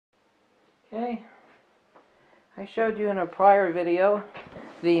Okay, I showed you in a prior video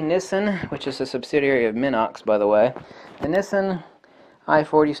the Nissin, which is a subsidiary of Minox, by the way, the Nissin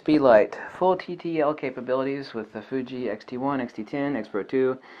i40 speedlight, full TTL capabilities with the Fuji X-T1, X-T10, X-Pro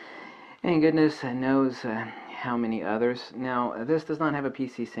 2, and goodness knows how many others. Now, this does not have a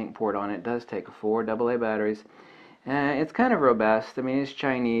PC sync port on it. It does take 4 AA batteries. It's kind of robust. I mean, it's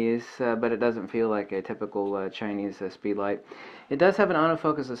Chinese, but it doesn't feel like a typical Chinese speedlight. It does have an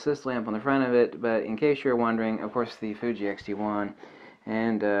autofocus assist lamp on the front of it, but in case you're wondering, of course the Fuji X-T1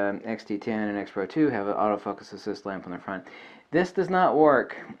 and X-T10 and X-Pro 2 have an autofocus assist lamp on the front. This does not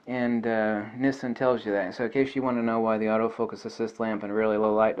work, and Nissin tells you that. So in case you want to know why the autofocus assist lamp in really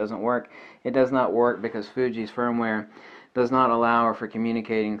low light doesn't work, it does not work because Fuji's firmware does not allow for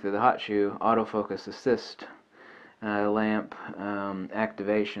communicating through the hot shoe autofocus assist lamp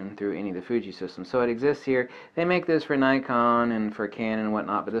activation through any of the Fuji systems. So it exists here. They make this for Nikon and for Canon and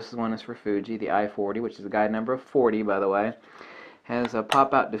whatnot, but this one is for Fuji, the i40, which is the guide number of 40, by the way. Has a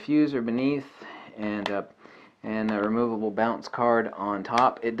pop-out diffuser beneath and a removable bounce card on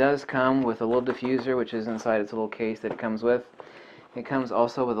top. It does come with a little diffuser, which is inside its little case that it comes with. It comes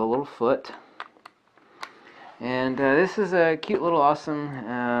also with a little foot. And this is a cute little awesome,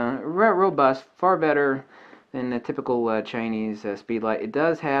 robust, far better than a typical Chinese speedlight. It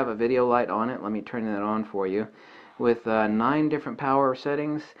does have a video light on it. Let me turn that on for you, with 9 different power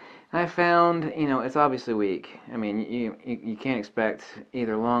settings. I found, you know, it's obviously weak. I mean, you can't expect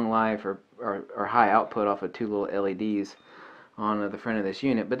either long life or high output off of 2 little LEDs on the front of this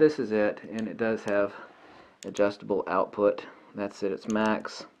unit, but this is it, and it does have adjustable output. That's it, it's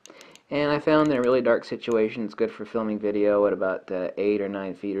max. And I found in a really dark situation, it's good for filming video at about 8 or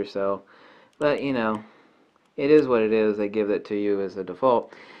 9 feet or so. But, you know, it is what it is. They give that to you as a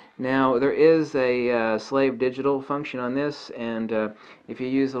default. Now, there is a slave digital function on this, and if you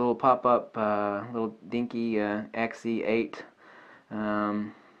use a little pop-up, little dinky XE8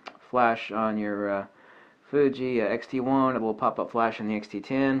 flash on your Fuji X-T1, a little pop-up flash on the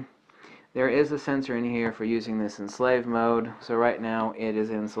X-T10, there is a sensor in here for using this in slave mode. So right now it is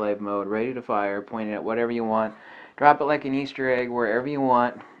in slave mode, ready to fire, pointed at whatever you want. Drop it like an Easter egg wherever you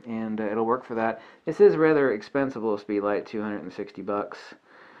want, and it'll work for that. This is rather expensive little speedlight,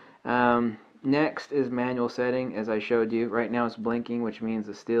 $260. Next is manual setting, as I showed you. Right now it's blinking, which means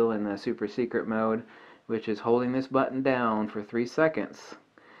it's still in the super secret mode, which is holding this button down for 3 seconds.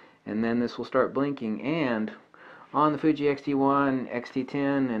 And then this will start blinking, and on the Fuji X-T1,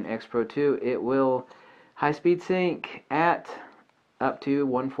 X-T10, and X-Pro 2, it will high-speed sync at up to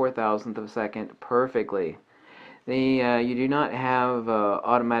 1/4000th of a second perfectly. You do not have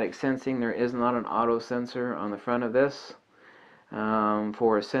automatic sensing. There is not an auto sensor on the front of this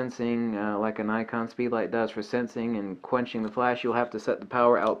for sensing like a Nikon speedlight does for sensing and quenching the flash. You'll have to set the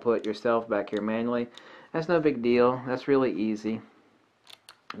power output yourself back here manually. That's no big deal. That's really easy.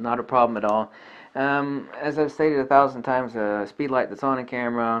 Not a problem at all. As I've stated 1,000 times, a speedlight that's on a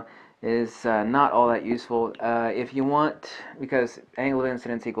camera is not all that useful. If you want, because angle of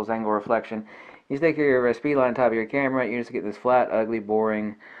incidence equals angle of reflection, you stick your speedlight on top of your camera, you just get this flat, ugly,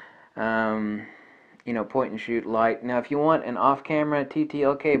 boring, you know, point and shoot light. Now, if you want an off-camera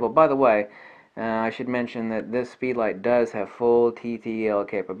TTL cable, by the way, I should mention that this speedlight does have full TTL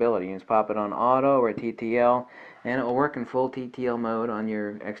capability. You just pop it on auto or TTL, and it will work in full TTL mode on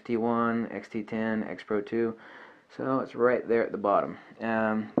your X-T1, X-T10, X-Pro 2. So it's right there at the bottom.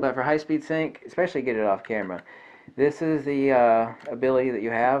 But for high-speed sync, especially get it off camera, this is the ability that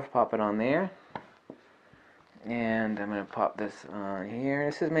you have. Pop it on there. And I'm going to pop this on here.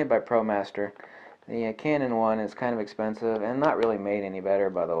 This is made by ProMaster. The Canon one is kind of expensive and not really made any better,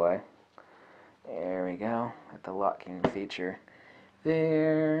 by the way. There we go. Got the locking feature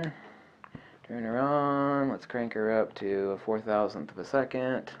there. Turn her on. Let's crank her up to 1/4000th of a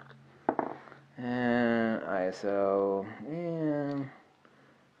second. And ISO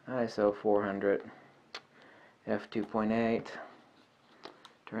 400. f2.8.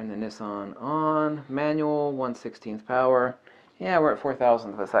 Turn the Nissan on. Manual, 1/16th power. Yeah, we're at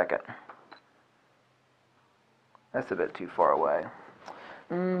 4,000th of a second. That's a bit too far away.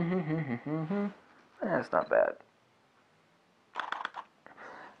 That's not bad.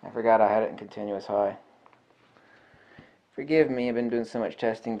 I forgot I had it in continuous high. Forgive me, I've been doing so much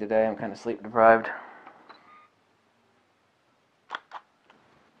testing today, I'm kind of sleep deprived.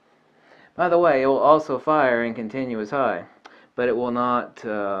 By the way, it will also fire in continuous high, but it will not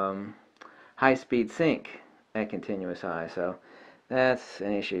high-speed sync at continuous high, so that's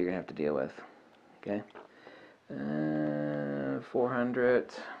an issue you're going to have to deal with. Okay,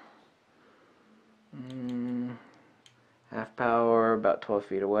 400. Half power, about 12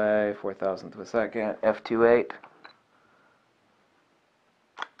 feet away, 4,000th of a second, f2.8.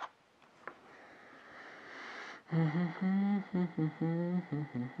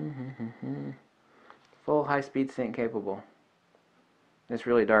 Full high-speed sync capable. It's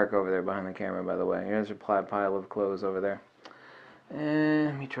really dark over there behind the camera, by the way. Here's a pile of clothes over there. And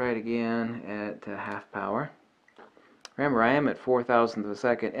let me try it again at half power. Remember, I am at 4,000th of a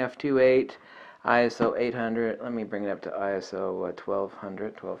second, f2.8, ISO 800. Let me bring it up to ISO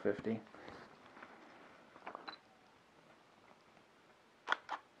 1200, 1250.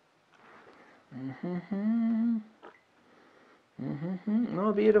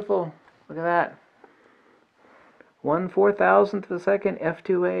 Oh, beautiful. Look at that. 1/4000th of a second,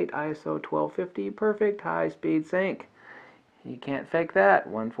 f2.8, ISO 1250, perfect high-speed sync. You can't fake that.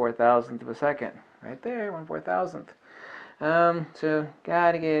 1/4000th of a second. Right there, 1/4000th. So,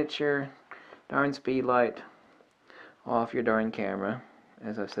 gotta get your darn speedlight off your darn camera.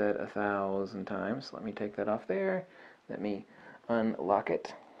 As I've said 1,000 times. Let me take that off there. Let me unlock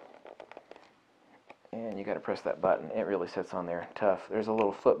it. And you gotta press that button. It really sits on there tough. There's a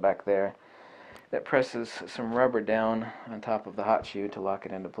little foot back there that presses some rubber down on top of the hot shoe to lock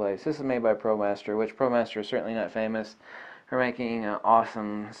it into place. This is made by ProMaster, which ProMaster is certainly not famous for making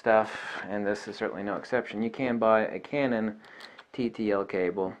awesome stuff, and this is certainly no exception. You can buy a Canon TTL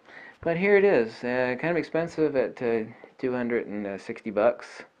cable, but here it is, kind of expensive at 260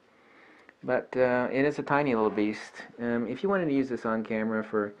 bucks, but it is a tiny little beast. If you wanted to use this on camera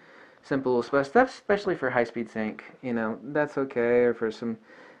for simple stuff, especially for high-speed sync, you know, that's okay, or for some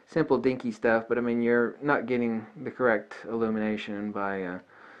simple dinky stuff, but I mean, you're not getting the correct illumination by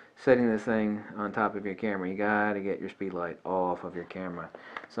setting this thing on top of your camera. You gotta get your speedlight off of your camera.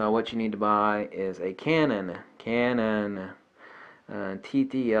 So what you need to buy is a Canon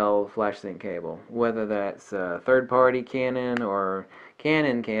TTL flash sync cable. Whether that's third-party Canon or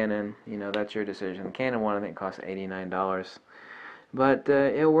Canon, you know, that's your decision. The Canon one, I think, costs $89. But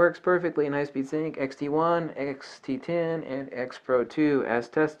it works perfectly in high-speed sync, XT1, XT10, and X Pro 2 as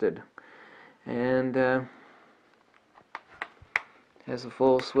tested. And has the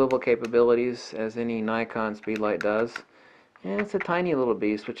full swivel capabilities as any Nikon speedlight does. And it's a tiny little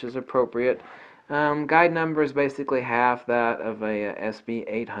beast, which is appropriate. Guide number is basically half that of a SB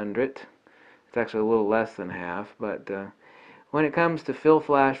 800. It's actually a little less than half, but when it comes to fill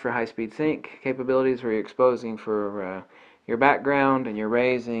flash for high-speed sync capabilities, where you're exposing for your background and you're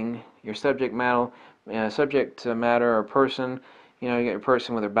raising your subject matter or person, you know, you get a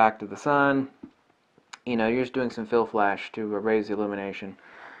person with their back to the sun, you know, you're just doing some fill flash to raise the illumination,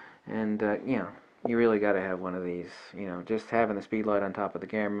 and you know, you really got to have one of these. You know, just having the speedlight on top of the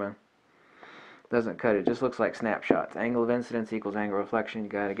camera doesn't cut it. It just looks like snapshots. Angle of incidence equals angle of reflection. You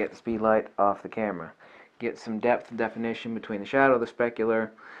got to get the speedlight off the camera, get some depth and definition between the shadow, the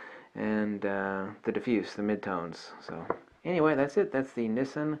specular, and the diffuse, the midtones. So anyway, that's it. That's the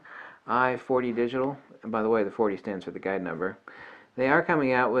Nissin i40 digital. And by the way, the 40 stands for the guide number. They are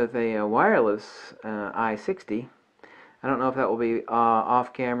coming out with a wireless i60. I don't know if that will be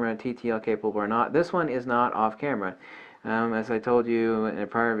off-camera TTL capable or not. This one is not off-camera. As I told you in a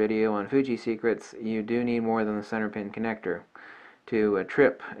prior video on Fuji Secrets, you do need more than the center pin connector to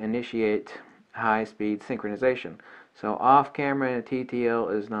initiate high-speed synchronization. So off-camera TTL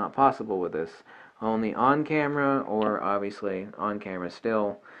is not possible with this. Only on-camera, or obviously on-camera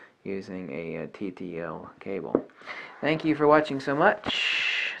still, using a TTL cable. Thank you for watching so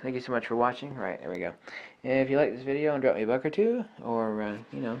much. Thank you so much for watching. Right, there we go. If you like this video, drop me a buck or two, or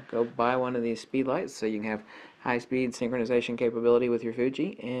you know, go buy one of these speedlights so you can have high-speed synchronization capability with your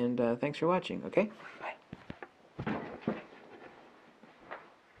Fuji. And thanks for watching. Okay, bye.